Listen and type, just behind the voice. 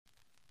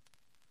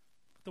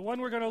The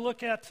one we're going to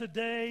look at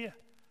today,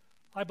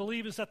 I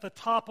believe, is at the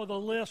top of the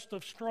list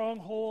of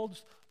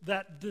strongholds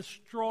that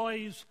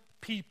destroys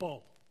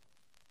people.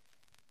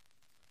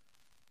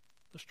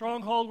 The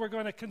stronghold we're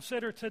going to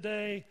consider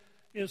today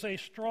is a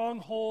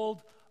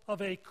stronghold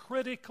of a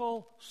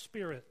critical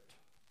spirit.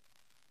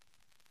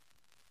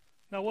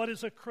 Now, what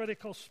is a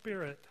critical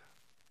spirit?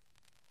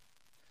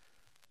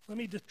 Let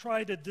me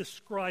try to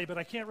describe it.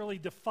 I can't really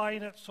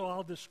define it, so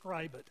I'll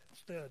describe it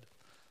instead.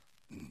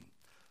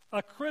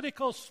 A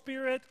critical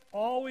spirit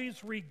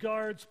always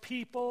regards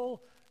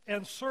people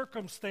and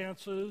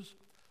circumstances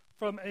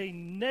from a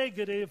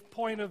negative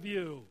point of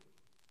view.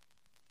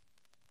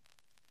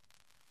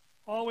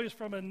 Always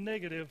from a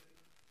negative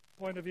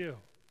point of view.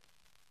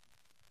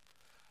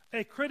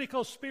 A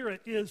critical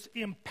spirit is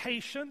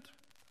impatient,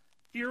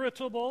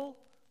 irritable,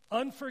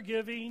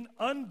 unforgiving,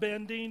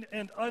 unbending,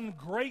 and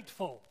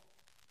ungrateful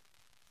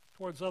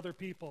towards other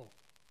people.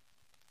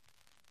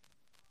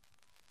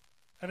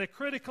 And a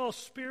critical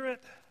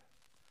spirit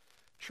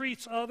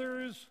treats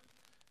others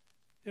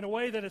in a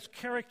way that is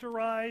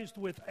characterized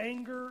with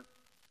anger,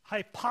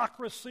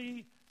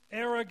 hypocrisy,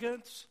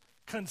 arrogance,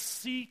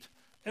 conceit,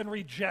 and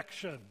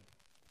rejection.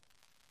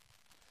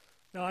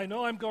 Now, I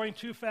know I'm going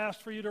too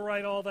fast for you to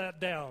write all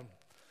that down.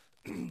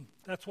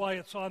 That's why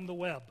it's on the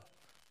web.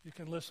 You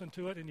can listen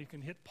to it and you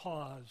can hit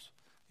pause,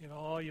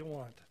 all you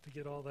want to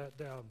get all that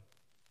down.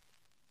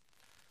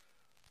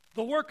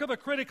 The work of a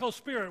critical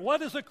spirit.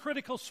 What does a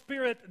critical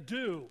spirit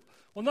do?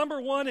 Well,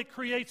 number one, it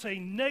creates a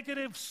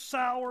negative,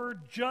 sour,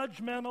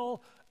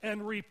 judgmental,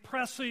 and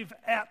repressive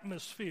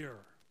atmosphere.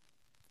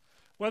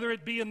 Whether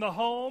it be in the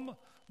home,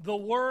 the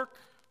work,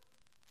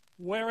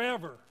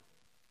 wherever,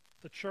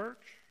 the church.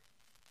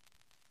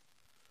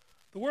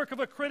 The work of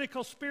a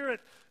critical spirit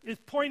is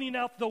pointing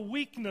out the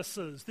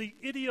weaknesses, the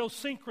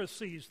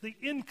idiosyncrasies, the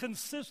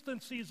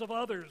inconsistencies of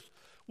others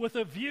with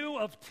a view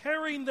of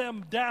tearing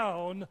them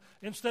down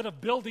instead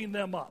of building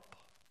them up.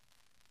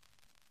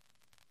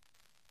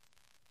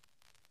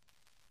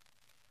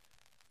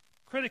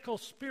 Critical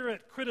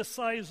spirit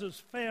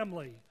criticizes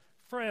family,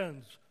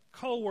 friends,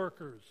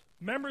 co-workers,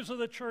 members of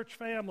the church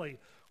family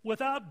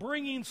without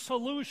bringing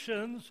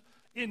solutions,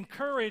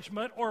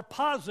 encouragement, or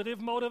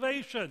positive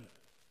motivation.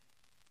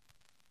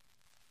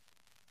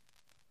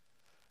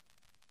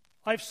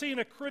 I've seen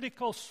a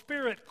critical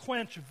spirit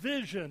quench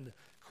vision,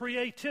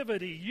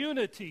 creativity,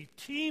 unity,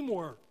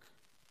 teamwork,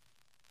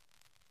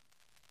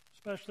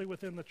 especially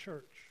within the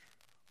church.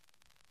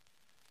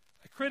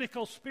 A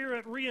critical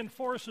spirit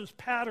reinforces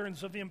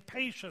patterns of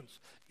impatience,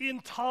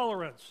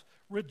 intolerance,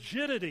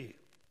 rigidity.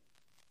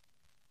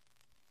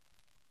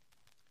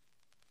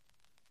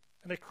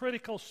 And a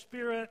critical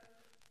spirit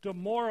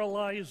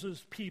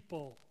demoralizes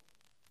people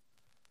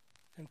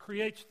and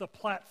creates the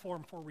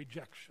platform for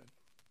rejection.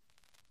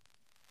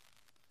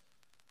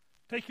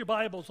 Take your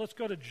Bibles, let's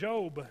go to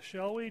Job,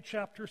 shall we?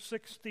 Chapter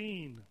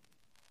 16.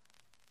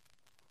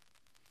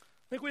 I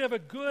think we have a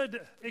good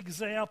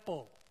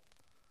example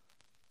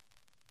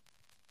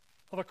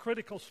of a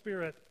critical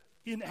spirit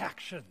in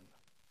action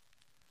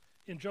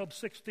in Job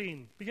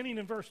 16, beginning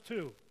in verse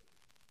 2.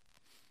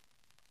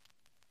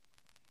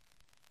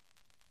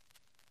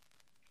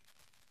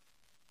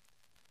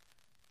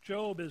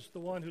 Job is the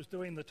one who's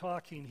doing the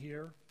talking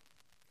here.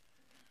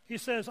 He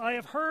says, I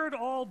have heard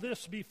all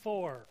this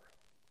before.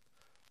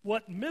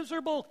 What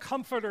miserable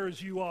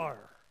comforters you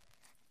are.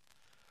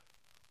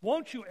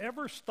 Won't you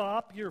ever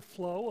stop your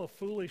flow of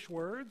foolish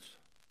words?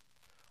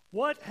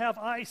 What have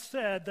I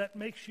said that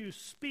makes you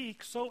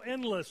speak so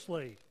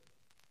endlessly?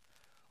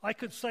 I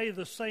could say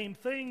the same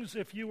things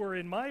if you were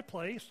in my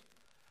place.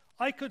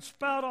 I could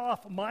spout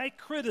off my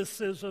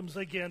criticisms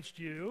against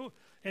you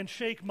and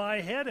shake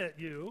my head at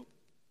you,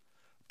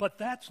 but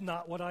that's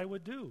not what I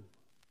would do.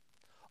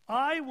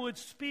 I would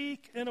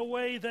speak in a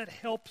way that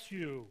helps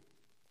you.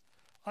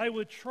 I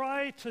would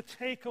try to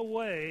take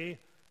away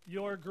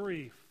your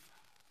grief.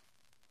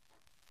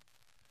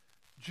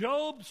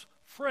 Job's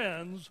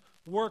friends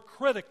were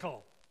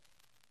critical.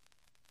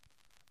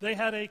 They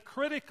had a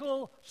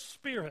critical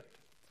spirit.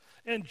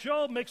 And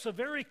Job makes a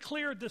very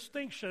clear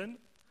distinction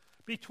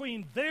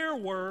between their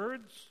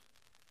words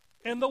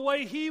and the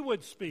way he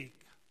would speak.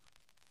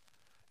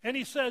 And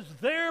he says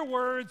their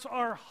words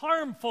are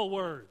harmful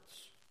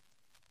words.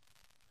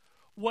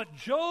 What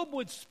Job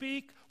would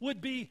speak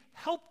would be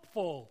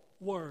helpful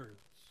words.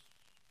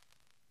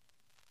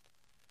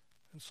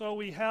 And so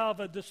we have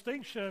a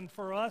distinction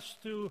for us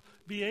to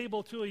be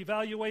able to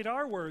evaluate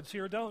our words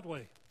here, don't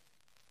we?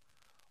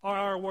 Are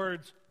our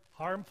words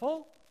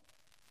harmful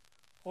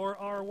or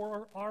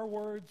are our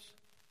words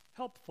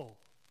helpful?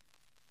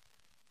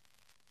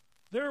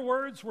 Their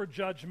words were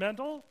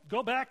judgmental.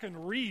 Go back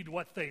and read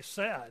what they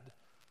said.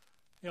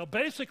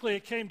 Basically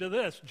it came to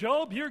this.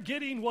 Job, you're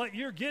getting what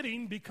you're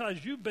getting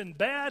because you've been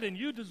bad and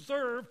you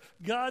deserve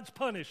God's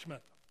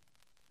punishment.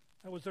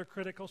 That was their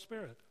critical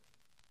spirit.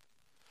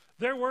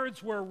 Their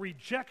words were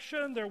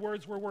rejection. Their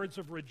words were words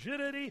of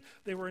rigidity.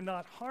 They were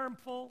not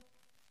harmful.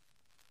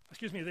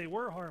 They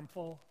were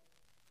harmful.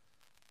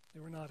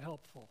 They were not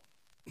helpful.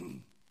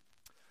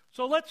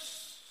 So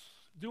let's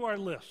do our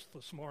list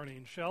this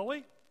morning, shall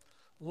we?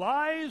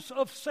 Lies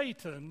of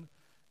Satan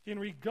in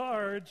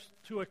regards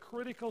to a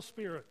critical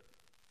spirit.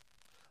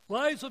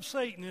 Lies of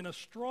Satan in a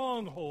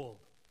stronghold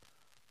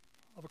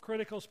of a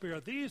critical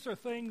spirit. These are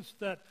things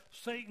that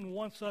Satan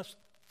wants us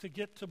to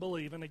get to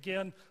believe. And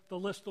again, the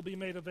list will be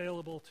made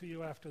available to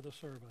you after the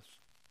service.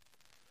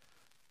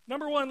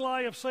 Number one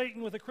lie of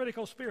Satan with a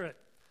critical spirit.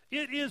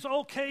 It is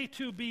okay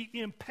to be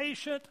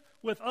impatient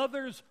with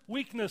others'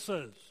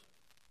 weaknesses.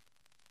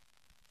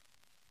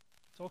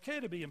 It's okay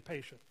to be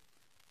impatient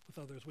with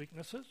others'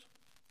 weaknesses.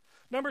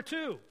 Number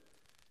two,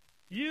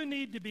 you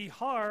need to be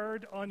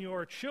hard on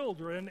your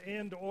children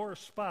and or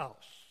spouse.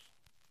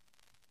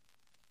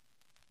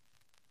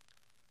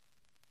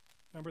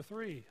 Number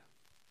three,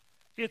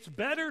 it's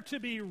better to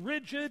be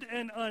rigid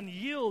and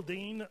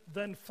unyielding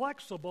than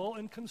flexible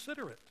and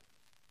considerate.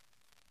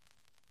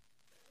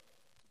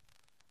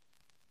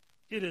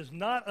 It is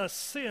not a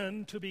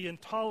sin to be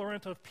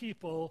intolerant of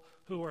people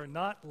who are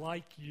not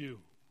like you.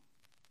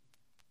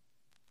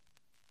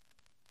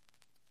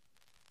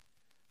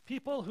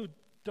 People who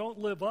don't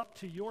live up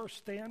to your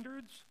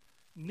standards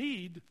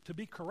need to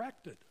be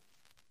corrected.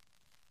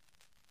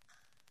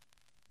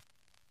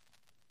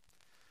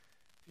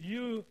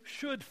 You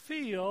should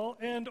feel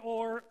and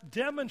or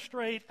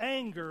demonstrate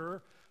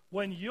anger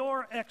when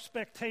your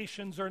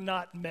expectations are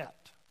not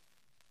met.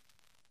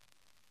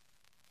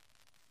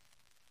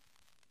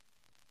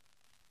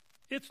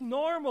 It's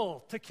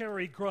normal to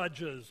carry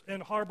grudges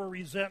and harbor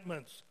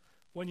resentments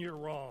when you're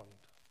wronged.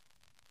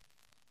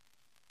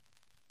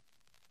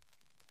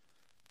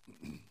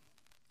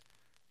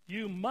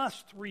 You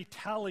must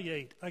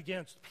retaliate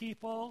against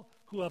people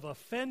who have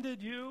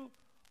offended you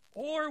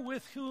or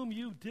with whom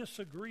you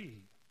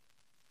disagree.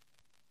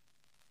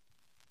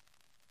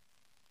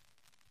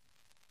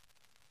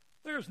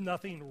 There's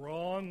nothing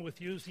wrong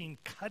with using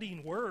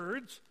cutting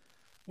words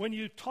when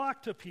you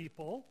talk to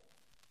people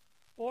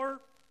or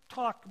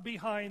talk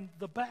behind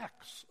the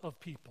backs of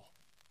people.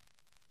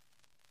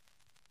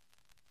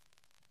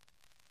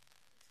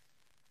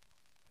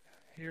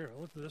 Here,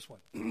 look at this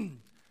one.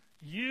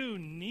 You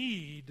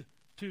need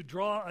to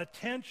draw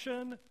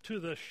attention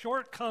to the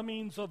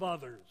shortcomings of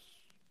others.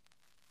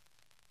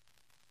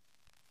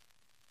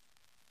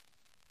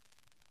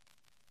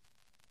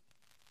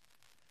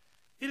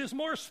 It is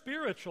more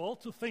spiritual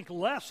to think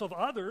less of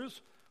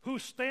others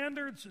whose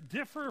standards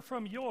differ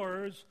from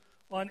yours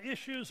on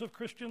issues of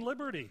Christian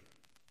liberty.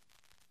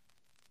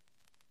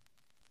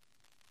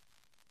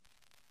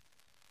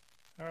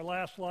 Our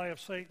last lie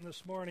of Satan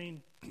this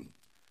morning,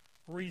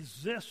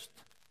 resist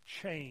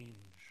change.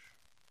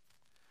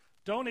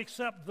 Don't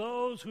accept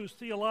those whose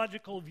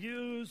theological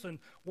views and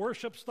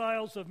worship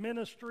styles of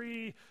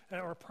ministry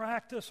or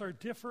practice are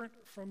different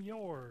from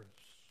yours.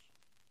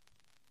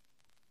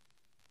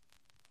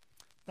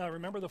 Now,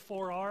 remember the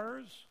 4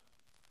 R's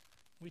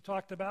we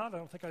talked about? I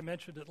don't think I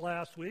mentioned it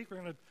last week. We're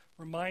going to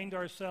remind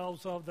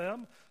ourselves of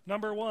them.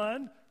 Number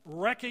 1,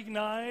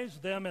 recognize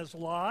them as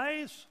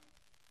lies.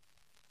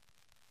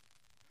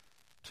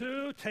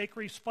 2, take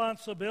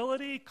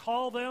responsibility.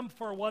 Call them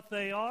for what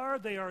they are.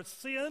 They are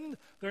sin.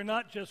 They're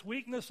not just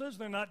weaknesses.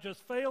 They're not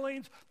just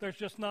failings. They're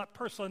just not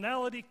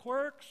personality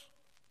quirks.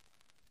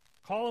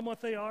 Call them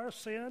what they are,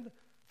 sin.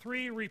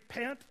 3,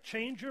 repent,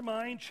 change your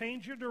mind,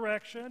 change your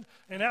direction.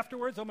 And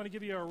afterwards, I'm going to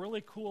give you a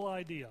really cool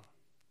idea.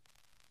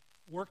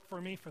 Worked for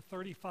me for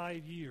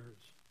 35 years.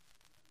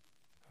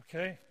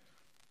 Okay?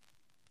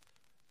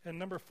 And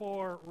number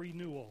 4,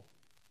 renewal.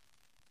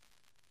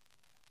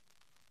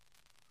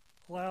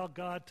 Allow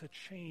God to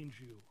change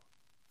you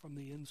from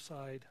the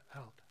inside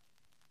out.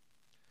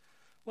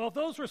 Well,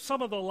 those were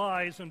some of the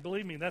lies, and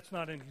believe me, that's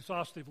not an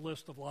exhaustive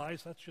list of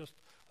lies. That's just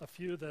a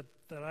few that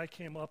I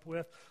came up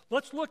with.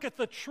 Let's look at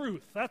the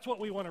truth. That's what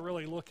we want to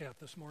really look at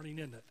this morning,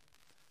 isn't it?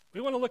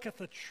 We want to look at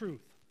the truth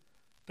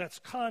that's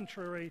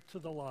contrary to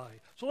the lie.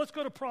 So let's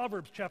go to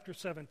Proverbs chapter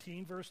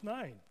 17, verse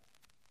 9.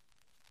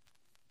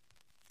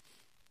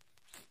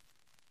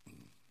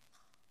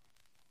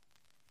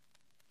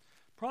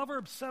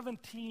 Proverbs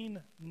 17:9.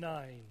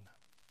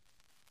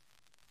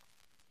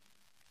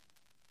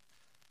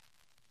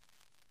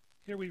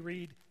 Here we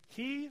read,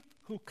 "He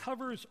who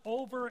covers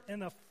over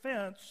an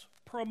offense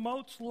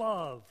promotes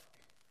love,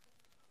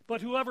 but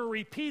whoever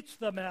repeats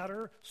the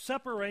matter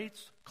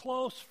separates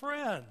close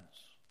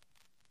friends."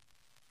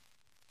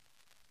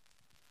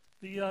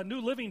 The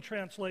New Living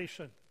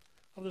Translation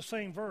of the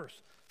same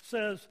verse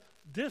says,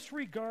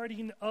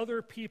 "Disregarding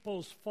other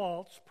people's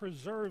faults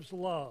preserves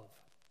love.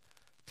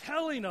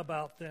 Telling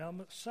about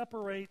them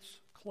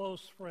separates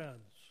close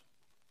friends."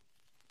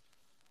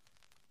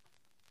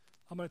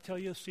 I'm going to tell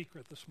you a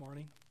secret this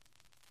morning.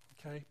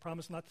 Okay?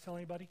 Promise not to tell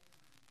anybody.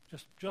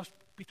 Just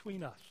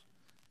between us.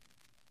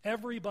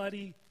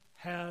 Everybody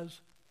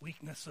has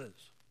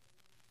weaknesses.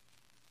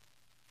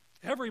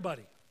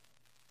 Everybody.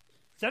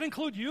 Does that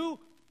include you?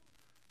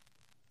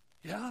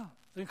 Yeah.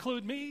 Does it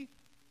include me?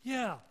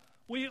 Yeah.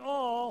 We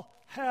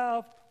all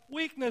have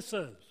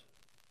weaknesses.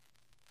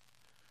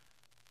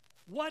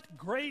 What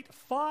great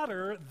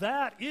fodder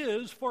that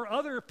is for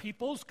other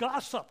people's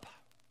gossip.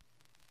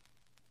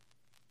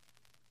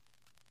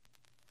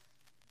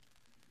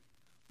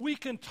 We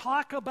can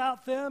talk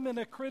about them in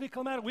a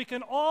critical manner. We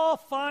can all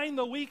find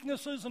the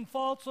weaknesses and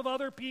faults of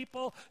other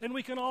people, and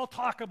we can all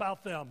talk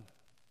about them.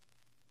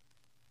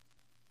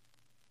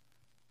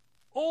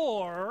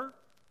 Or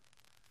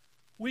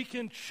we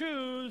can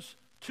choose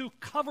to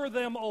cover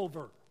them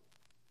over.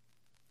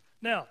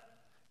 Now,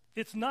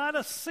 it's not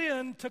a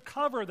sin to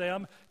cover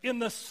them in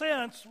the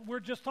sense we're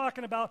just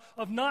talking about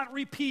of not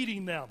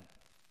repeating them.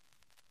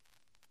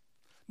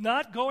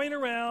 Not going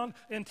around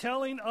and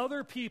telling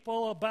other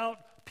people about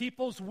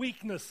people's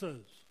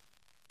weaknesses.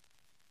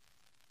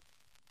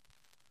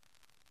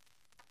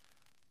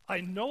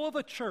 I know of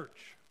a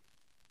church,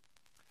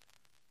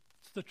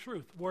 it's the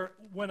truth, where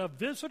when a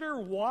visitor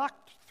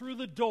walked through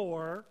the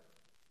door,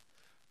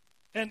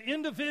 an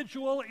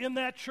individual in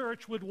that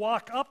church would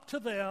walk up to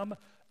them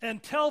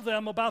and tell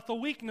them about the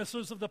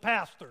weaknesses of the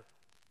pastor.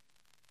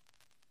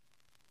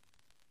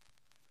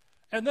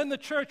 And then the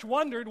church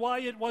wondered why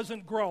it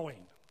wasn't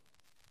growing.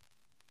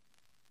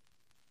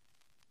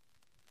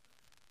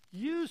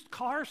 Used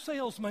car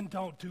salesmen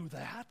don't do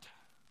that.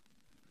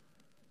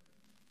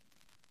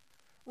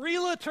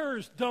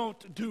 Realtors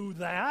don't do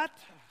that.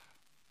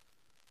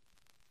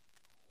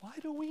 Why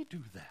do we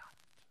do that?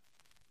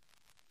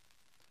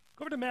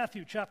 Go over to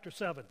Matthew chapter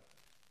 7.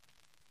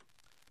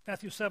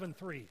 Matthew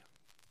 7:3.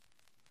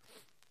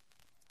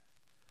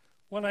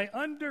 When I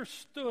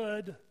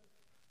understood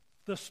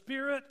the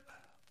spirit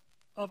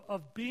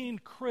of being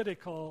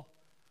critical,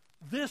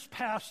 this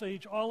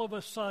passage all of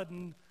a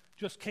sudden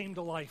just came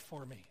to life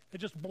for me. It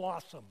just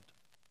blossomed.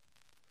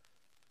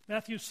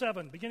 Matthew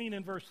 7, beginning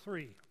in verse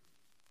 3.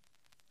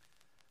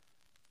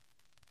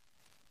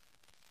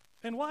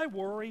 And why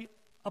worry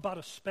about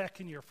a speck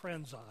in your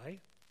friend's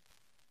eye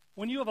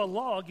when you have a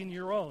log in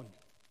your own?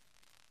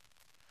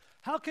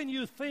 How can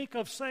you think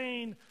of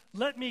saying,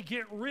 let me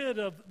get rid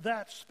of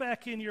that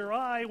speck in your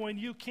eye when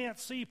you can't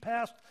see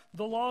past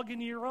the log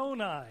in your own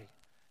eye?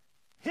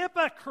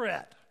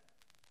 Hypocrite!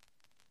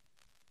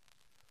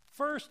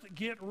 First,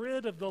 get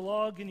rid of the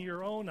log in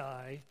your own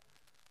eye,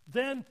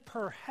 then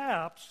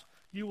perhaps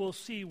you will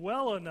see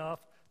well enough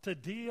to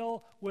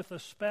deal with a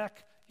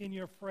speck in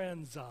your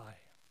friend's eye.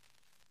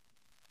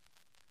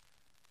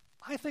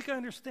 I think I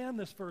understand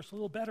this verse a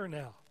little better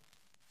now.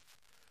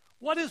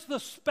 What is the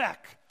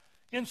speck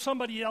in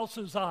somebody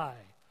else's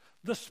eye?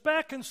 The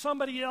speck in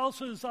somebody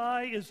else's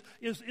eye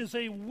is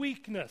a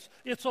weakness.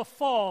 It's a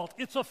fault.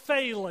 It's a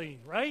failing,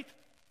 right?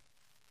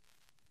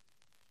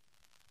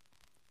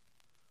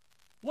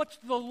 What's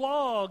the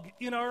log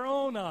in our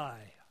own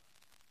eye?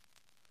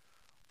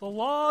 The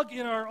log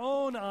in our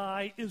own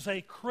eye is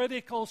a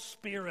critical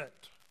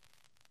spirit.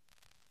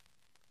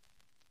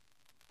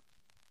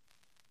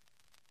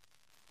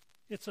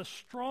 It's a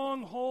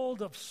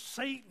stronghold of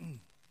Satan.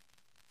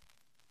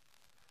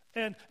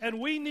 And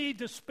we need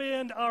to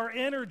spend our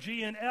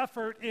energy and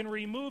effort in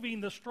removing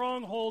the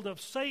stronghold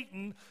of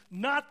Satan,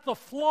 not the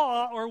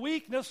flaw or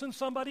weakness in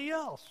somebody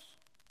else.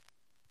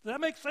 Does that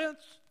make sense?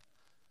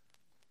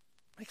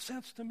 Makes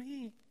sense to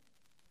me.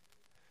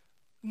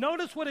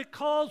 Notice what it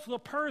calls the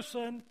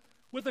person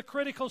with a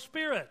critical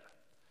spirit.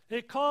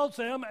 It calls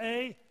them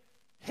a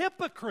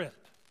hypocrite.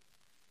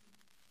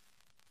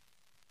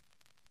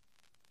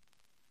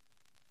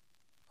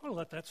 I'm going to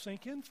let that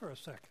sink in for a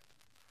second.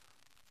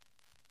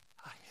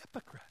 A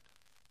hypocrite.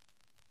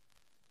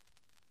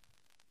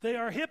 They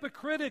are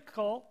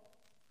hypocritical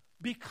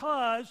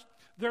because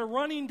they're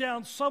running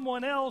down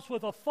someone else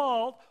with a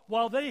fault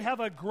while they have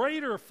a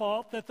greater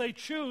fault that they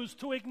choose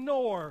to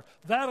ignore,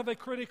 that of a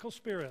critical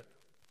spirit.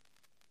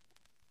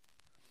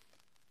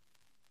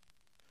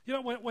 You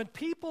know, when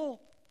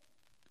people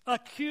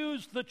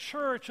accuse the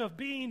church of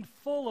being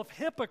full of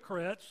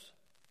hypocrites,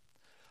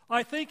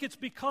 I think it's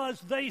because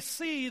they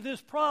see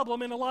this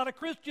problem in a lot of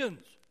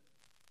Christians.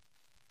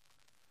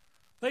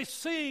 They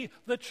see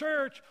the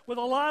church with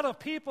a lot of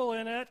people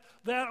in it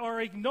that are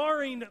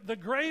ignoring the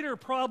greater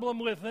problem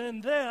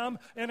within them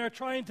and are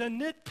trying to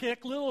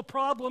nitpick little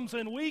problems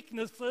and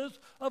weaknesses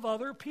of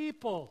other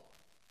people.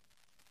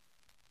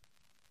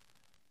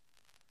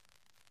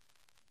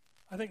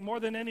 I think more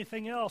than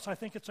anything else, I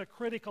think it's a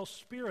critical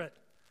spirit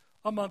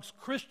amongst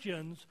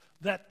Christians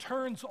that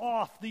turns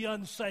off the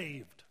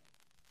unsaved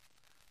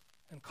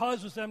and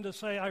causes them to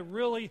say, I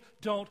really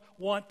don't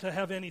want to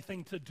have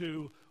anything to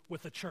do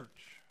with the church.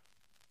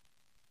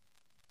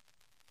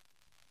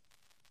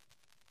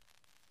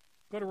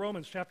 Go to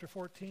Romans chapter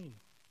 14.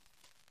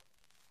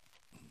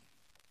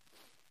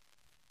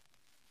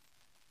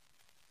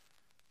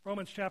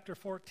 Romans chapter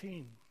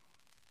 14.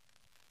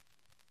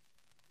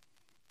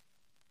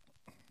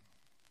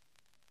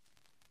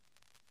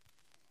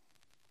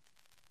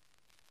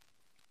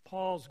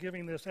 Paul's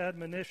giving this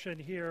admonition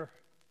here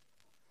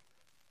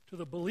to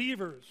the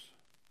believers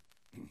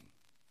in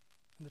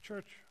the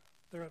church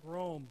there at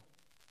Rome.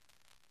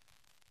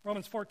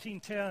 Romans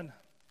 14:10.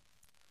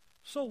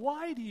 So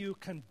why do you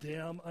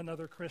condemn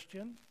another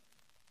Christian?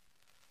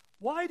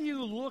 Why do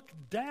you look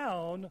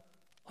down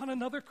on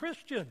another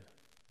Christian?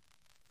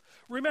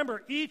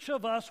 Remember, each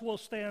of us will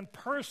stand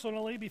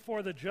personally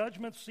before the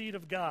judgment seat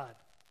of God.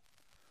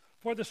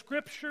 For the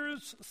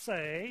Scriptures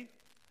say,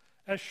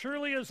 as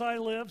surely as I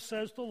live,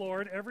 says the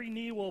Lord, every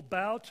knee will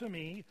bow to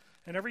me,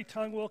 and every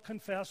tongue will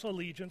confess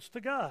allegiance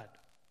to God.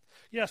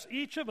 Yes,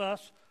 each of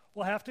us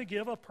will have to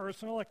give a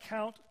personal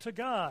account to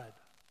God.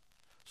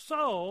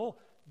 So,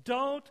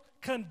 don't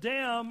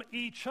condemn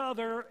each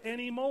other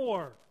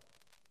anymore.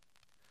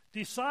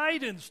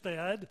 Decide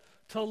instead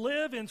to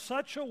live in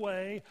such a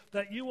way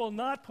that you will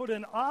not put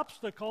an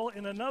obstacle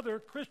in another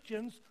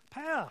Christian's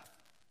path.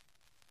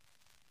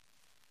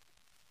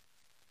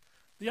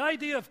 The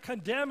idea of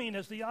condemning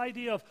is the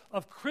idea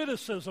of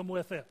criticism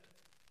with it.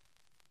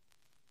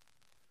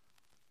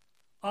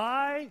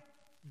 I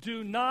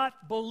do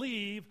not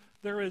believe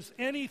there is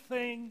any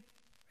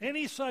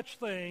such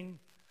thing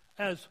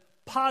as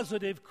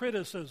positive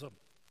criticism.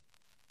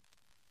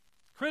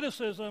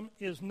 Criticism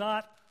is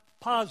not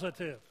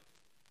positive.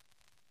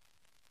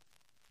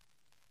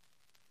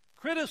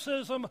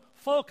 Criticism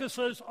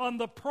focuses on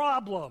the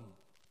problem.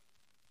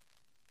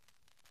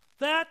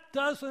 That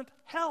doesn't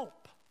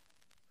help.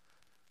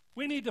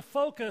 We need to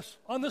focus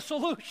on the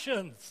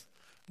solutions,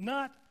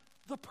 not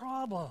the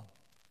problem.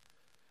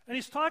 And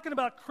he's talking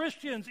about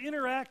Christians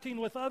interacting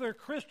with other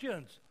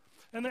Christians,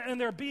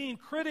 and they're being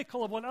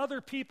critical of what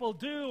other people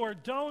do or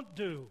don't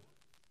do.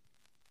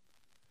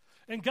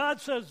 And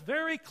God says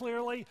very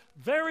clearly,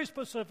 very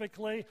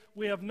specifically,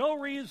 we have no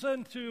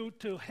reason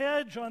to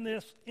hedge on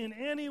this in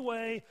any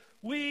way.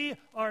 We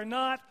are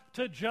not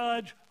to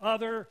judge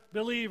other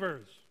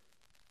believers.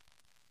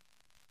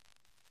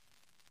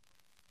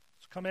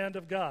 It's a command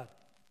of God.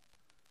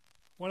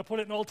 Want to put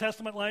it in Old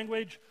Testament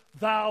language?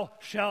 Thou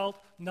shalt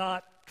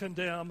not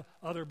condemn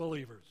other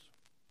believers.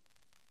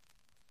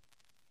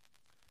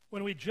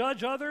 When we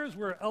judge others,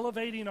 we're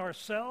elevating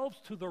ourselves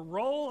to the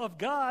role of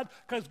God,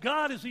 because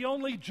God is the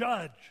only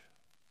judge.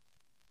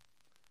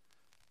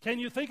 Can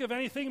you think of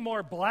anything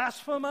more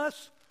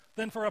blasphemous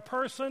than for a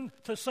person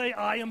to say,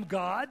 I am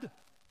God?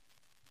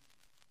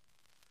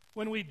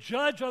 When we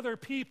judge other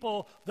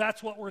people,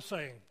 that's what we're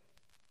saying.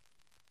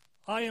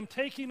 I am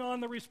taking on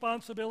the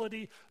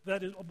responsibility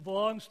that it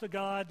belongs to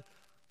God,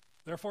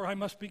 therefore I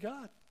must be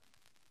God.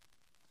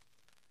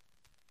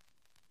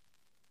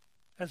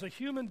 As a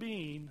human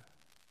being,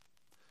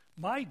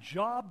 my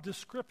job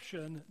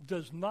description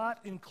does not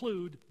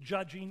include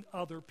judging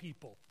other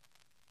people.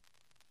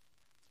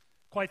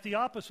 Quite the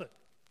opposite.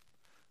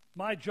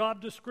 My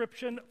job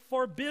description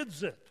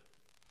forbids it.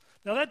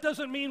 Now, that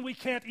doesn't mean we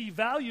can't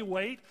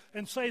evaluate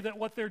and say that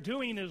what they're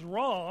doing is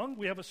wrong.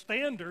 We have a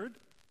standard.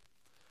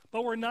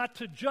 But we're not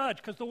to judge,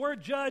 because the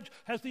word judge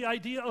has the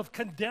idea of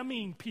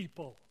condemning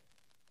people.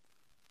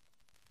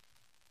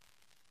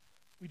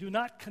 We do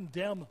not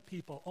condemn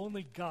people.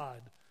 Only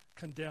God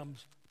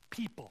condemns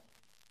people.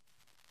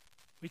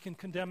 We can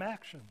condemn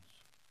actions,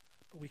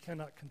 but we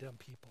cannot condemn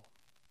people.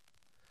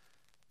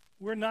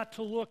 We're not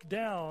to look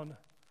down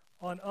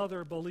on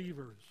other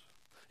believers.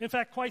 In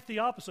fact, quite the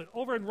opposite.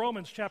 Over in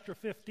Romans chapter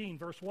 15,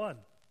 verse 1.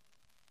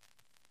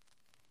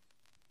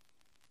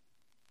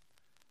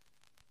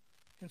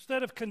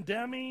 Instead of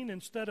condemning,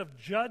 instead of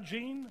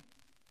judging,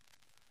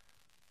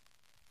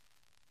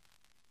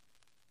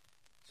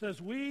 it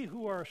says, we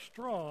who are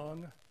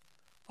strong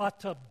ought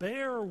to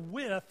bear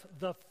with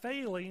the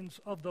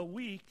failings of the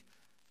weak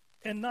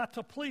and not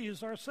to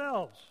please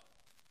ourselves.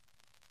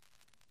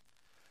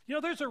 You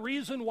know, there's a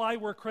reason why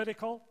we're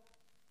critical.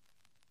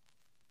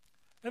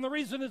 And the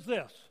reason is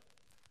this: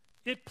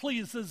 it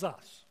pleases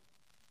us.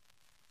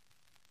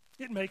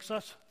 It makes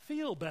us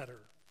feel better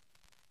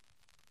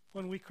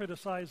when we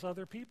criticize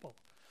other people.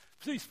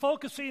 See,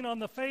 focusing on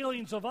the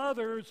failings of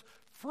others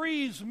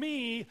frees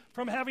me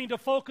from having to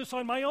focus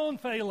on my own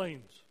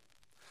failings.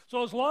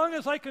 So as long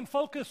as I can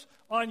focus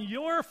on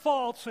your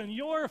faults and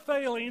your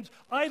failings,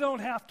 I don't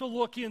have to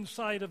look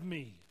inside of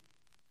me.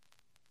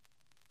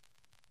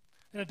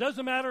 And it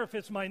doesn't matter if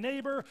it's my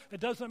neighbor, it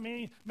doesn't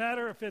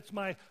matter if it's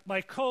my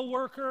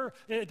coworker,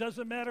 it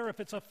doesn't matter if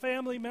it's a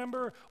family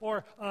member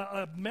or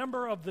a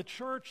member of the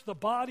church, the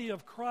body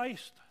of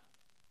Christ.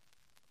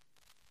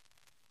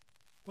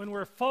 When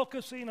we're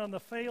focusing on the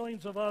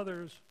failings of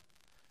others,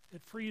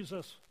 it frees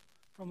us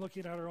from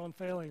looking at our own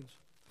failings.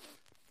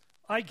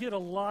 I get a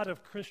lot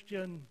of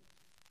Christian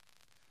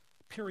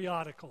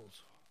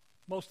periodicals.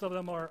 Most of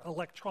them are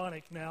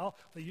electronic now.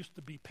 They used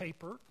to be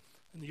paper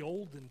in the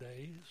olden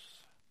days.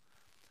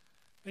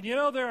 And you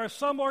know, there are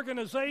some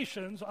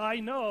organizations I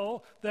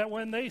know that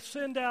when they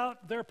send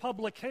out their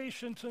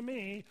publication to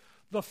me,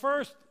 the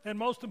first and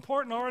most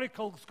important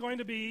article is going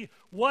to be,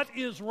 what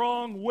is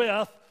wrong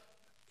with,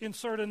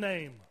 insert a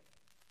name,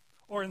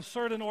 or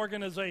insert an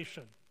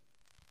organization.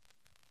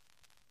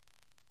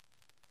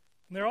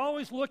 And they're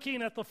always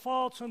looking at the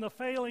faults and the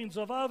failings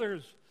of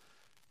others.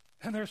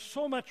 And there's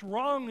so much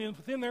wrong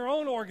within their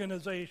own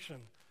organization,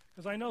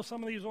 because I know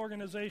some of these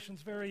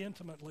organizations very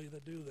intimately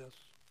that do this.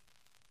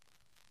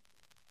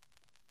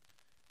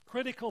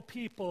 Critical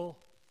people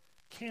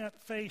can't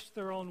face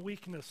their own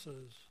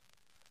weaknesses,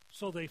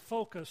 so they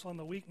focus on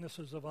the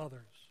weaknesses of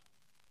others.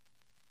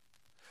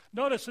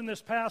 Notice in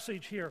this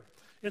passage here,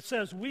 it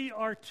says we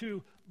are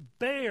to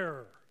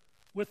bear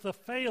with the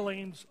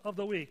failings of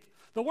the weak.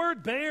 The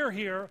word bear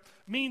here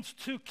means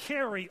to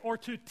carry or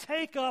to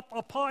take up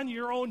upon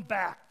your own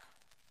back.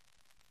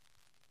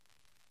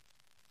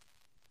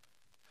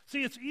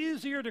 See, it's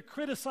easier to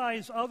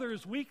criticize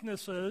others'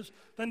 weaknesses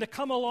than to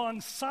come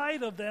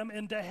alongside of them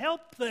and to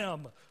help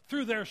them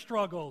through their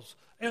struggles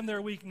and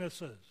their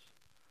weaknesses.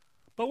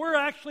 But we're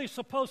actually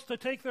supposed to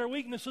take their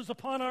weaknesses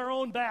upon our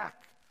own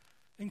back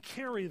and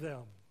carry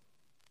them.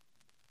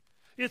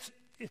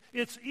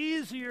 It's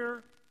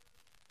easier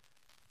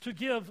to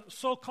give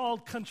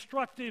so-called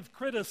constructive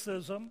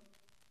criticism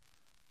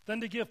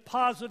than to give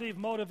positive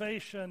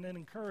motivation and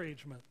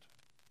encouragement.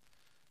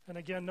 And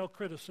again, no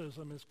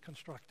criticism is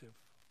constructive.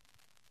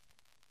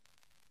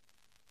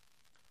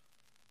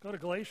 Go to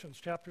Galatians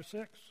chapter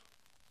 6.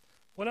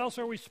 What else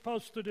are we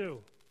supposed to do?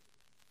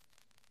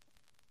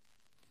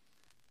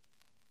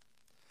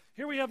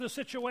 Here we have the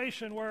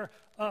situation where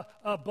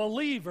a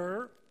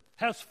believer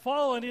has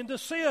fallen into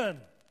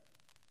sin.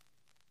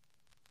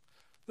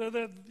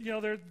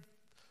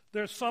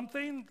 There's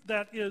something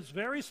that is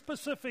very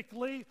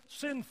specifically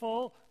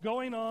sinful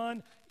going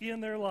on in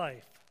their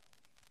life.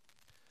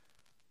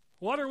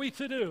 What are we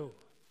to do?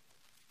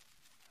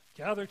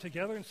 Gather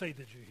together and say,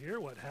 did you hear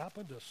what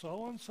happened to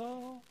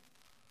so-and-so?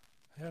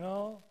 You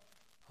know,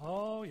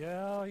 oh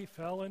yeah, he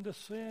fell into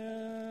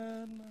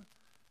sin.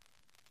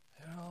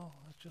 You know,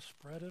 let's just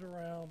spread it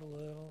around a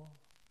little.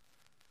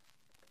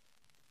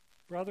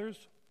 Brothers,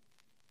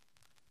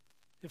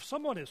 if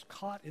someone is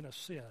caught in a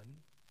sin,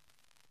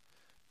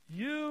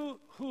 you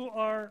who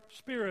are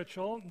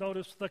spiritual,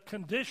 notice the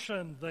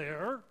condition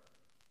there,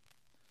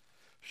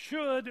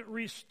 should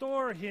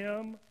restore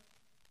him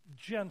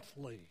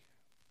gently.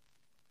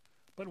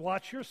 But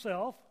watch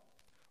yourself,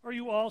 or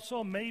you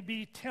also may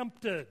be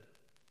tempted.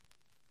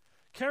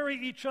 Carry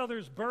each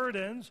other's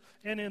burdens,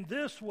 and in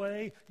this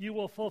way you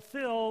will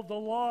fulfill the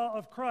law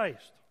of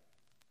Christ.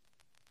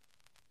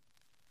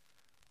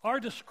 Our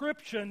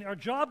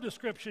job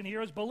description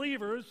here as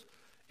believers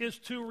is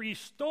to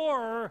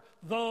restore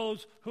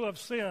those who have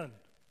sinned,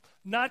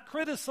 not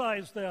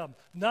criticize them,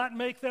 not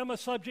make them a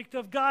subject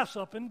of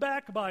gossip and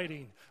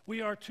backbiting.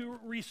 We are to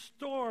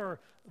restore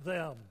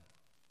them.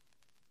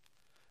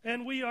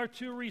 And we are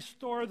to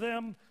restore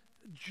them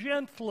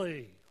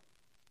gently.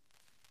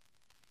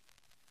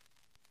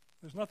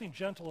 There's nothing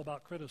gentle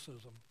about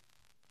criticism.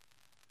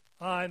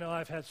 I know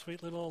I've had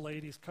sweet little old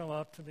ladies come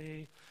up to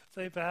me,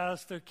 say,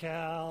 Pastor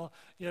Cal,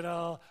 you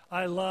know,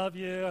 I love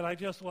you and I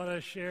just want to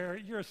share,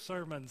 your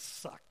sermon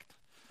sucked.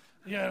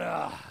 You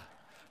know.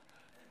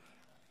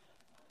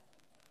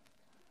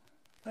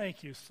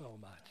 Thank you so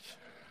much.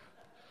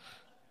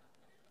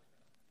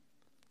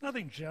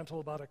 Nothing gentle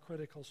about a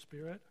critical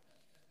spirit.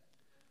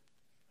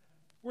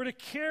 We're to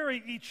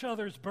carry each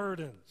other's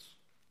burdens.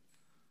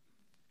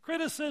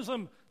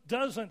 Criticism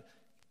doesn't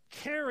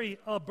carry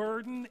a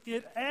burden,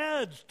 it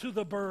adds to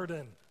the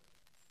burden.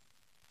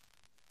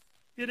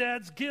 It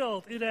adds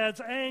guilt, it adds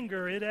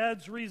anger, it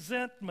adds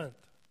resentment.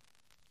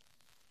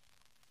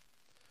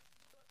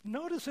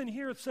 Notice in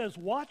here it says,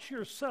 watch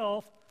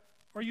yourself,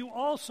 or you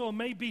also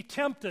may be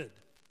tempted.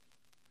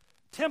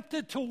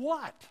 Tempted to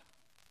what?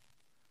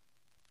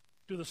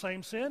 Do the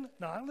same sin?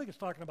 No, I don't think it's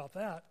talking about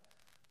that.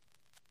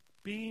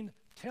 Being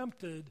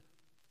tempted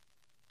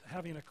to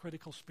having a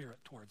critical spirit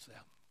towards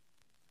them.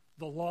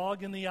 The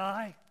log in the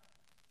eye.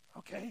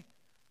 Okay?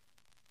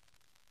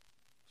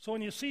 So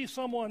when you see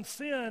someone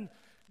sin,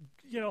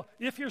 you know,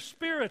 if you're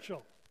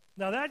spiritual,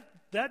 now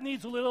that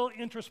needs a little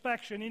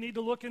introspection. You need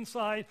to look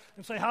inside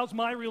and say, how's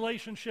my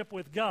relationship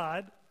with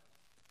God?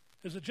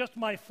 Is it just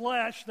my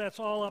flesh that's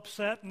all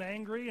upset and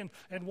angry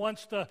and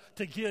wants to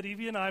get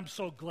even? I'm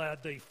so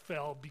glad they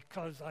fell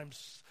because I'm.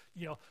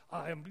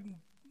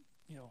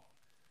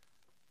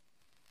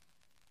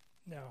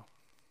 Now,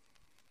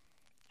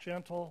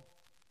 gentle,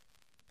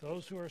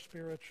 those who are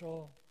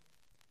spiritual,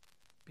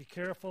 be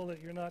careful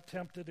that you're not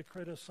tempted to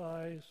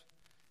criticize.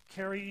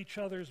 Carry each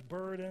other's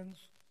burdens.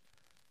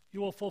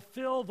 You will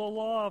fulfill the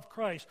law of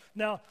Christ.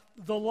 Now,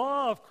 the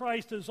law of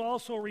Christ is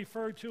also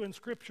referred to in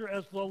Scripture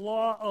as the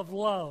law of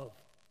love.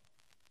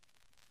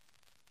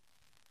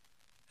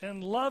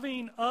 And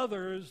loving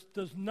others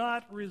does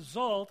not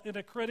result in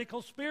a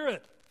critical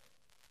spirit.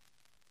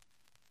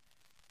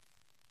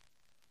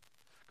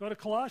 Go to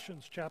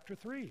Colossians chapter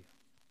 3.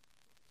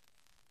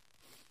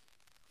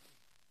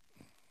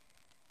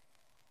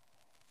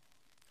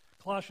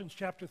 Colossians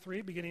chapter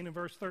 3, beginning in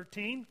verse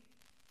 13.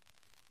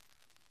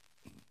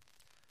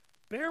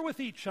 Bear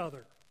with each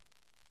other.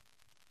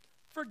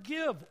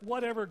 Forgive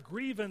whatever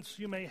grievance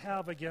you may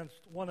have against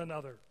one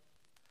another.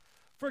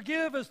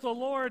 Forgive as the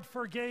Lord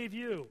forgave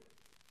you.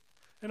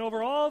 And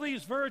over all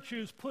these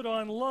virtues put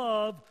on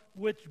love,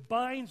 which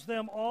binds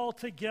them all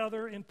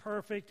together in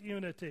perfect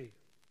unity.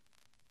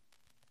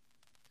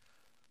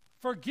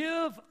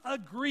 Forgive a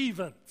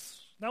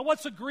grievance. Now,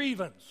 what's a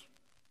grievance?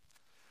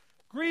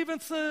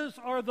 Grievances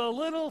are the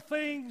little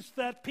things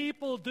that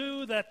people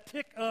do that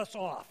tick us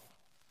off.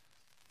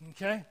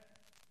 Okay?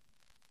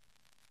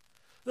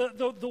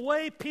 The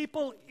way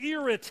people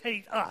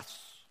irritate us.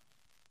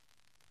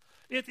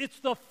 It's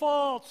the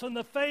faults and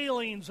the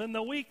failings and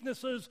the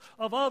weaknesses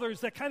of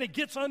others that kind of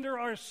gets under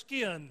our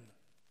skin.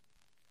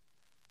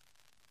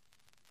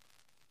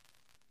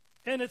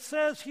 And it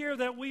says here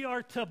that we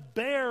are to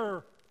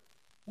bear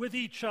with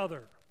each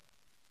other.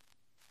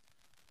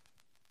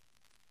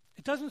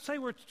 It doesn't say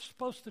we're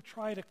supposed to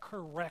try to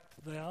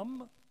correct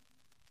them.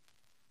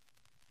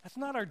 That's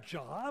not our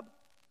job.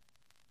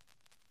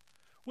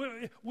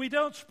 We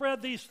don't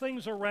spread these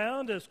things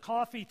around as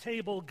coffee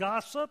table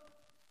gossip.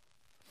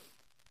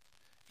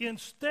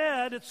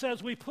 Instead, it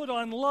says we put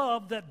on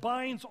love that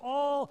binds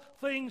all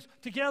things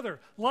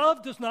together.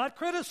 Love does not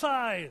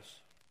criticize.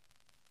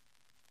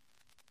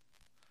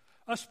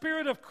 A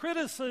spirit of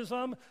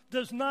criticism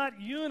does not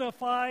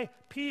unify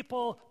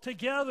people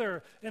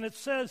together. And it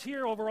says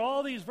here, over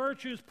all these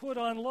virtues, put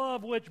on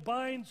love, which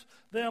binds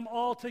them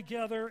all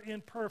together in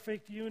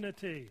perfect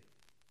unity.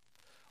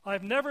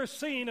 I've never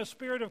seen a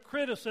spirit of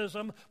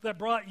criticism that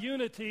brought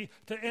unity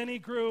to any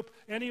group,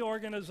 any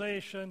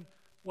organization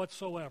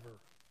whatsoever.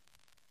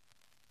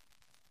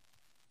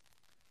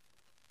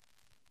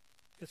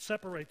 It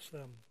separates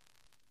them.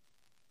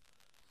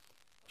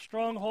 A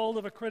stronghold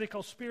of a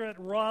critical spirit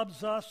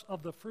robs us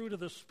of the fruit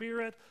of the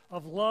Spirit,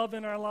 of love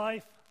in our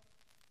life.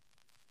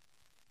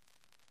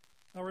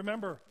 Now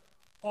remember,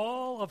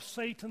 all of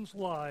Satan's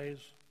lies,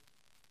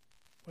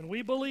 when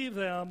we believe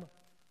them,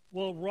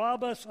 will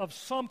rob us of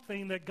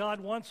something that God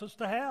wants us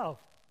to have.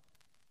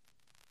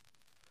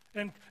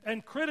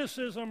 And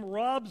criticism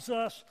robs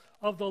us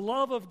of the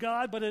love of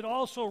God, but it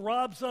also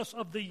robs us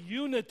of the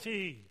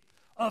unity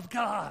of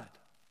God.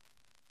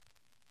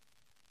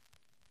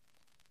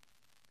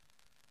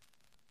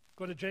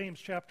 Go to James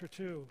chapter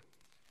 2.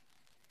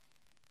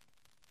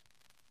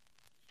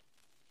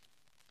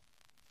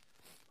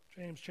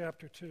 James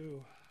chapter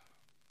 2,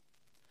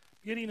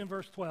 beginning in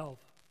verse 12.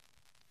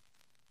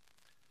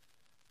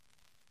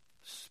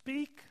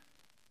 Speak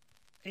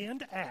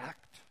and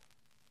act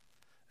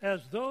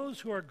as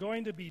those who are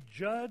going to be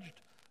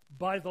judged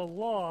by the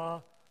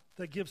law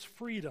that gives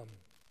freedom.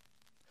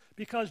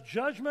 Because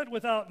judgment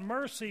without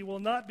mercy will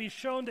not be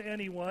shown to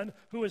anyone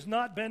who has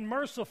not been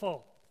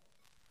merciful.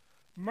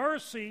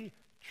 Mercy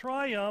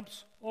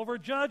triumphs over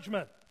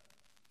judgment.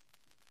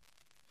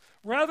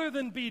 Rather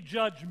than be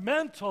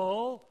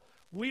judgmental,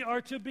 we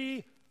are to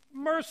be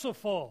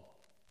merciful.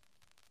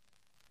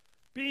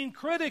 Being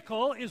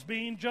critical is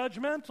being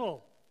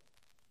judgmental.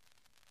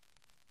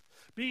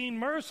 Being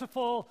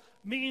merciful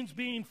means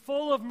being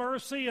full of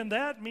mercy, and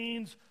that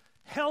means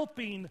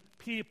helping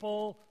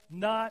people,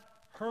 not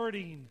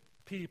hurting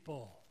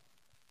people.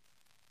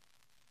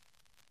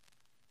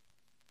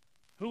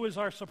 Who is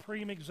our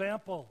supreme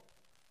example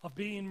of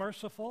being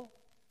merciful?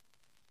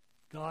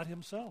 God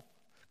himself.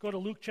 Go to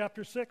Luke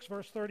chapter 6,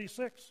 verse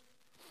 36.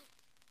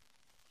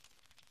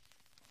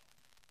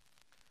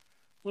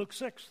 Luke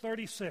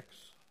 6:36.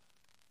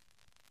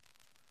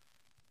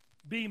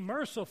 Be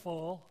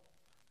merciful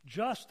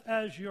just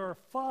as your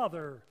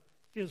Father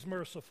is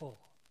merciful.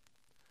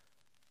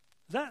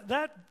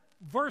 That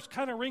verse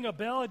kind of ring a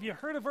bell? Have you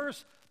heard a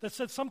verse that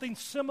said something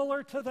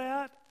similar to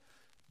that?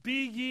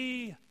 Be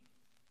ye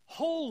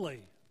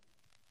holy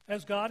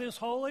as God is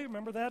holy.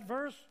 Remember that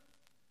verse?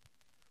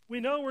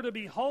 We know we're to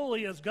be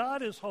holy as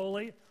God is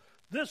holy.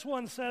 This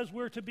one says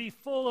we're to be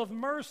full of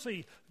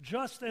mercy,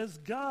 just as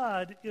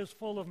God is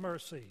full of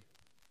mercy.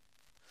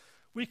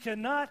 We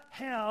cannot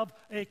have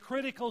a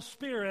critical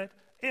spirit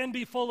and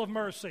be full of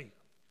mercy,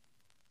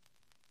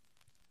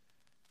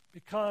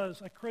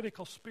 because a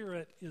critical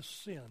spirit is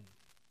sin.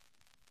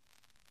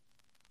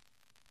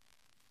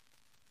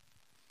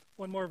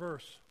 One more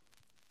verse,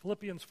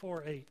 Philippians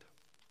 4:8.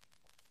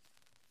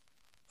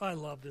 I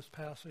love this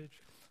passage.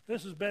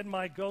 This has been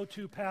my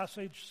go-to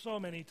passage so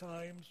many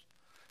times,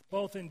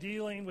 both in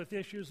dealing with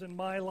issues in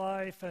my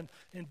life and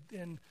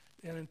in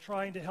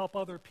trying to help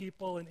other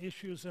people in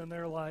issues in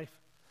their life.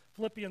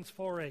 Philippians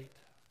 4:8.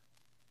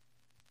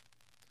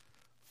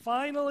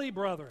 Finally,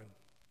 brethren,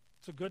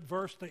 it's a good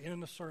verse to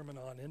end the sermon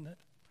on, isn't it?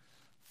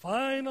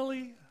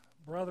 Finally,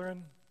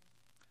 brethren,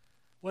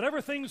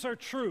 whatever things are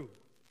true,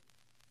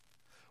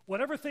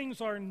 whatever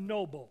things are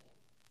noble,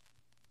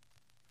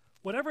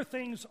 whatever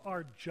things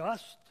are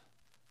just,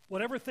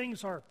 whatever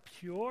things are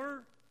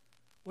pure,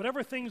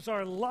 whatever things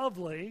are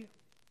lovely,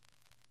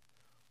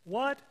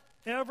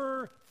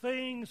 whatever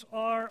things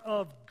are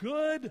of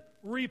good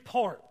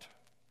report.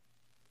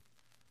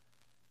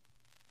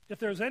 If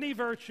there's any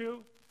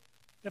virtue,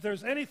 if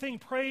there's anything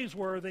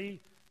praiseworthy,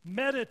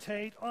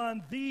 meditate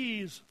on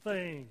these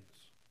things.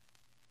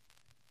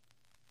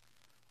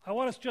 I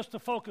want us just to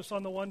focus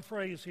on the one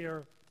phrase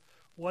here,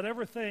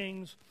 whatever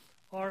things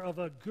are of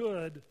a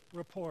good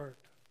report.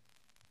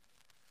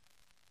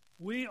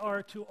 We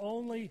are to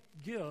only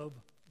give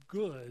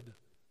good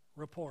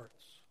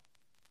reports.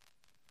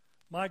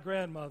 My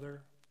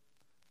grandmother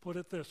put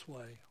it this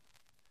way: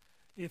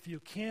 if you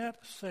can't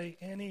say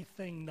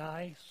anything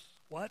nice,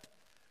 what?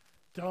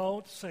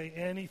 Don't say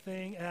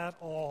anything at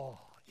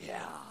all.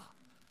 Yeah.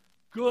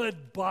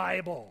 Good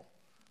Bible.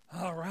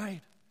 All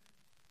right.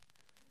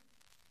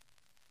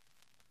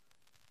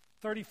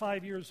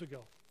 35 years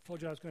ago, I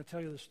told you I was going to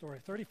tell you this story.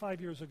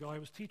 35 years ago, I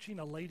was teaching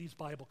a ladies'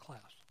 Bible class.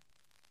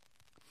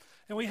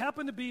 And we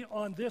happened to be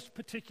on this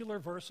particular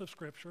verse of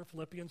Scripture,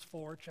 Philippians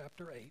 4,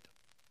 chapter 8.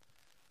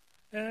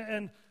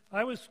 And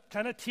I was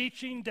kind of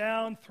teaching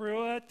down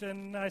through it,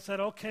 and I said,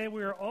 okay,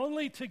 we are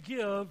only to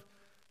give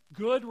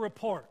good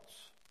reports.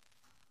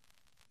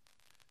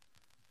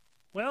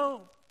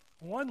 Well,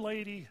 one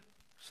lady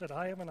said,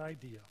 I have an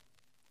idea.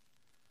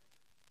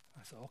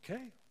 I said,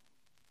 okay.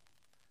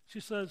 She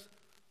says,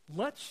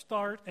 let's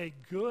start a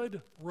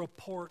good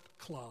report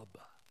club.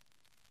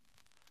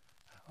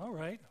 All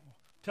right.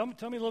 Tell me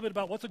a little bit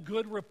about what's a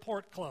good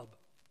report club.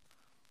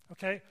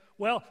 Okay.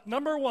 Well,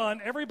 number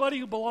one, everybody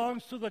who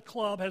belongs to the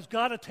club has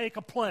got to take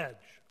a pledge.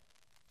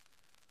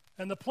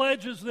 And the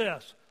pledge is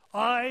this: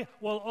 I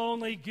will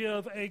only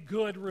give a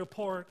good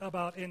report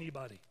about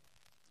anybody.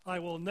 I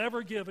will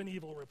never give an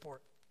evil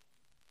report.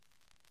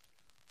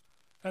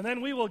 And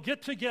then we will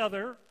get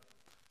together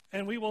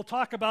and we will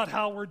talk about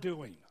how we're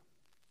doing.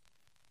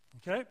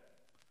 Okay?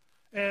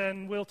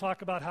 And we'll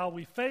talk about how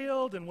we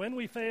failed and when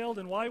we failed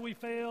and why we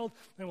failed.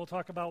 And we'll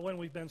talk about when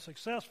we've been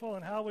successful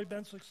and how we've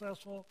been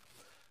successful.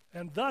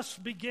 And thus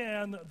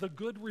began the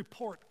Good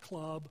Report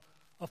Club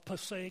of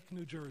Passaic,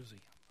 New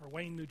Jersey, or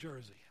Wayne, New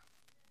Jersey.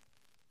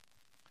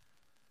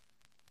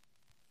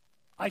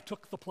 I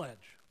took the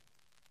pledge.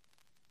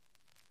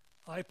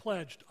 I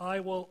pledged I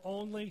will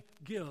only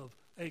give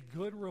a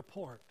good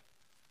report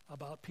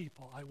about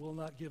people. I will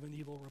not give an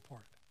evil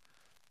report.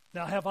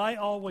 Now, have I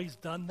always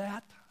done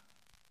that?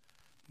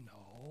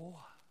 No.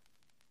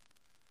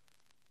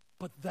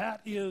 But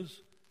that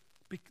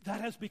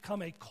has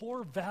become a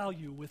core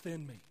value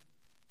within me.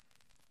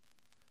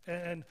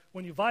 And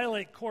when you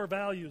violate core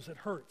values, it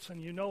hurts,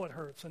 and you know it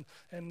hurts.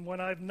 And when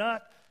I've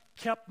not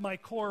kept my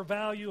core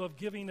value of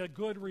giving a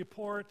good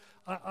report,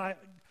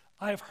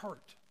 I've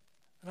hurt.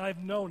 And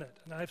I've known it.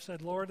 And I've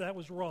said, Lord, that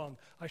was wrong.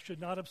 I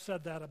should not have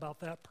said that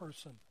about that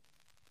person.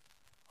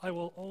 I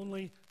will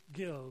only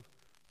give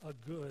a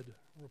good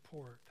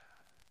report.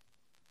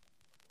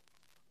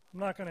 I'm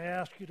not going to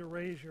ask you to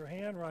raise your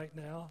hand right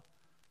now,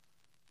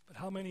 but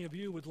how many of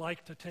you would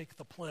like to take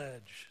the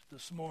pledge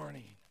this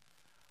morning?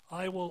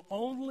 I will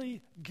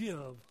only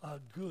give a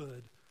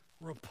good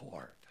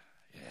report.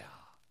 Yeah.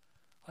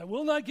 I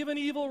will not give an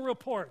evil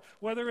report,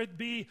 whether it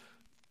be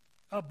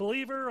a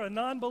believer, a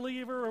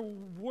non-believer,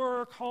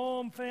 work,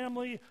 home,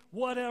 family,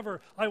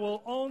 whatever. I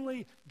will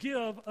only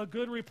give a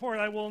good report.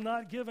 I will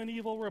not give an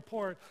evil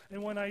report.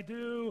 And when I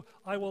do,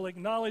 I will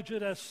acknowledge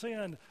it as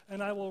sin,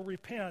 and I will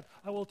repent.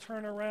 I will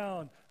turn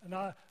around,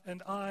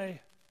 and I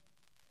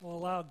will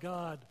allow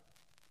God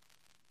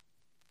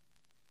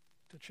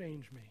to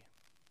change me.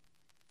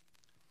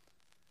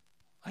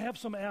 I have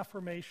some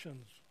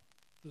affirmations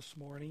this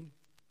morning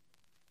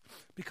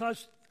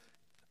because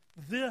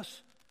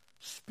this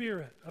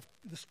spirit,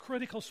 this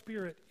critical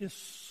spirit, is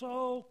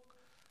so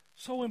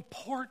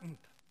important.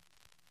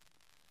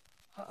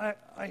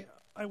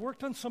 I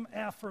worked on some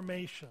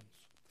affirmations,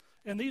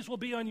 and these will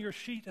be on your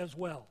sheet as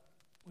well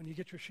when you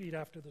get your sheet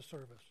after the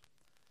service.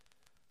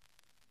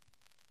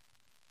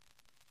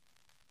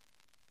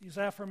 These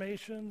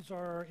affirmations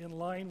are in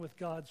line with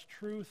God's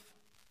truth,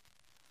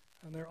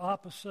 and they're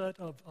opposite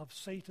of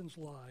Satan's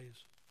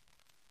lies.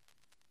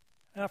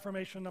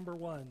 Affirmation number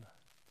 1,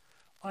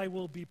 I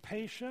will be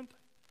patient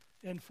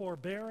and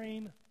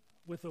forbearing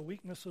with the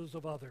weaknesses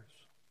of others.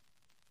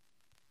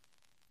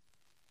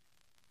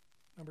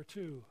 Number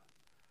 2,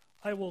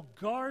 I will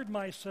guard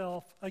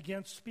myself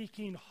against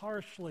speaking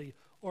harshly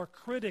or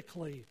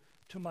critically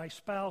to my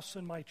spouse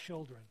and my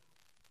children.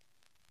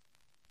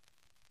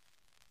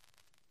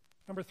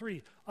 Number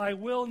 3, I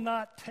will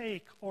not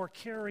take or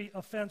carry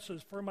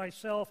offenses for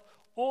myself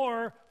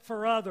or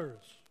for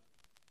others.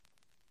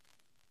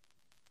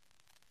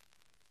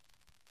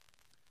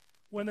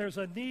 When there's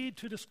a need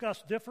to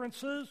discuss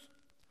differences,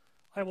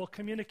 I will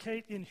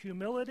communicate in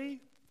humility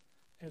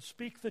and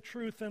speak the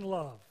truth in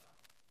love.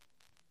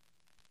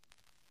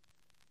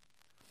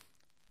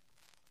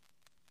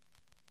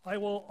 I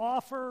will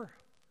offer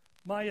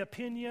my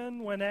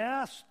opinion when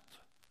asked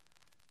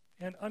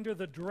and under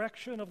the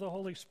direction of the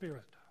Holy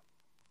Spirit.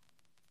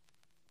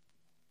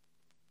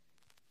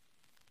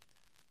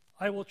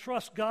 I will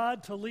trust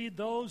God to lead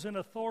those in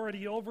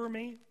authority over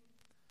me,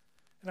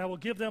 and I will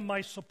give them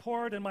my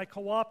support and my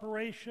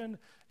cooperation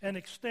and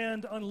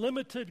extend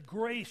unlimited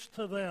grace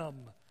to them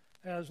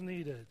as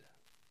needed.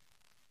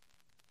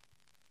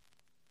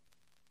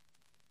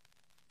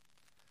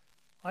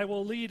 I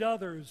will lead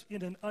others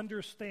in an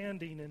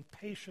understanding and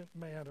patient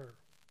manner.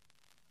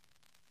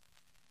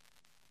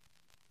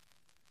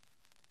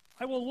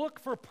 I will look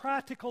for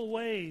practical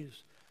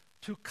ways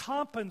to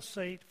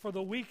compensate for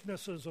the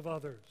weaknesses of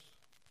others.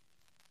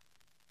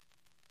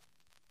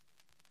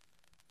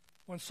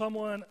 When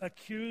someone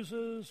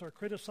accuses or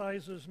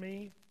criticizes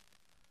me,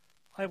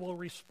 I will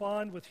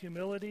respond with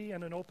humility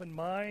and an open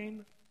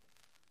mind.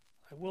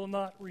 I will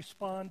not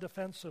respond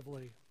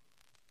defensively.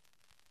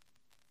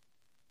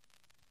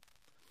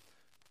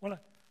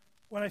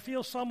 When I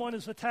feel someone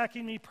is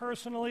attacking me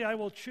personally, I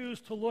will choose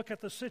to look at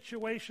the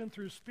situation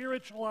through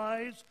spiritual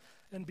eyes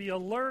and be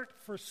alert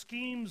for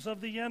schemes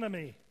of the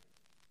enemy.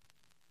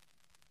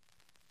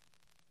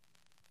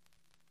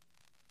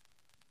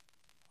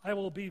 I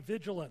will be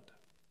vigilant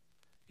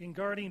in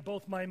guarding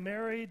both my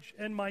marriage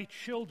and my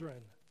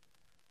children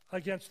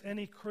against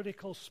any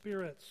critical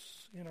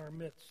spirits in our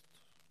midst.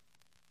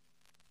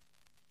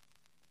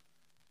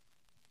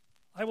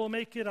 I will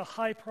make it a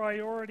high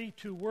priority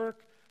to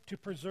work to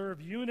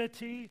preserve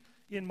unity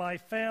in my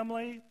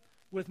family,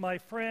 with my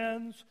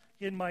friends,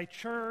 in my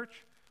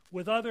church,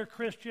 with other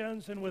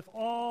Christians, and with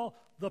all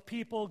the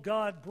people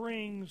God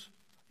brings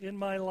in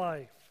my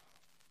life.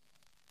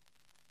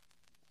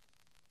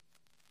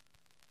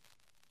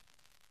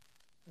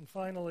 And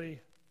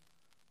finally,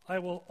 I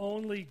will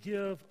only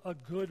give a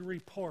good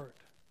report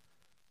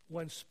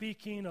when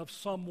speaking of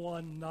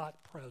someone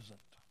not present.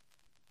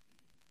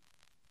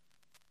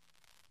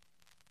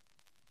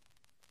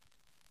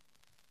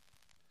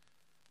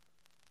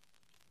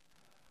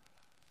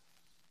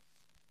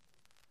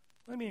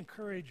 Let me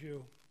encourage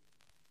you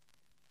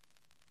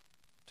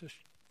to,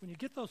 when you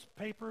get those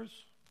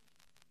papers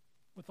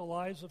with the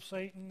lies of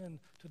Satan and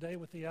today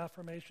with the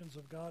affirmations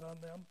of God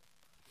on them,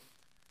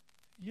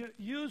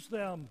 use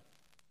them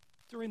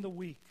during the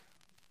week.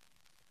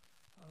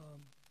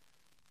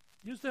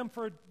 Use them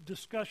for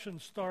discussion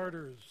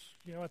starters,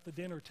 at the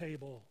dinner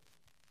table.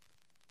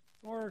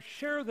 Or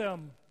share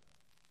them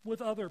with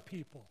other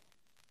people.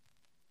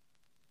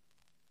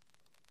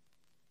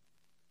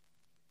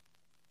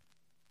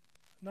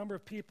 A number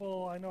of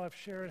people I know have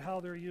shared how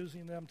they're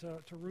using them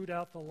to root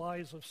out the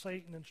lies of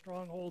Satan and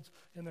strongholds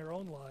in their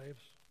own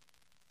lives.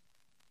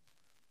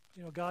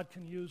 God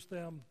can use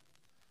them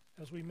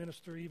as we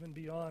minister even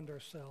beyond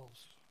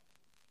ourselves.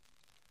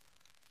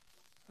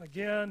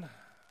 Again,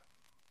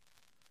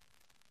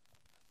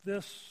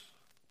 this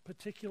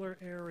particular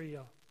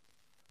area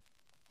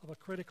of a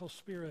critical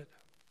spirit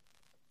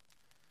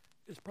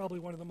is probably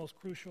one of the most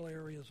crucial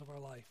areas of our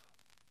life.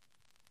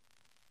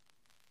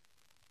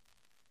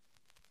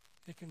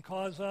 It can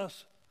cause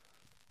us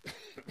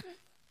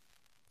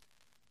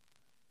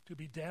to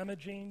be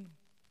damaging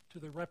to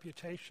the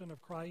reputation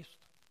of Christ,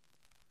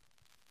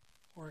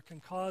 or it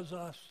can cause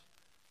us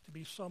to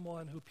be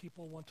someone who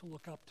people want to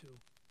look up to and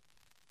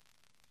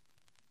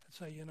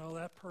say,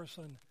 that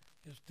person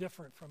is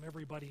different from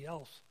everybody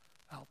else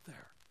out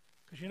there.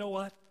 Because you know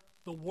what?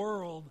 The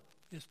world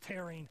is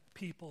tearing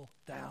people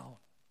down.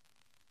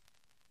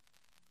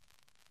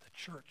 The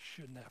church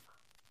should never.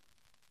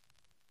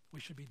 We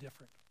should be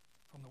different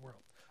from the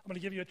world. I'm going to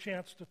give you a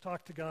chance to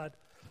talk to God.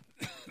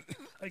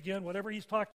 Again, whatever he's talking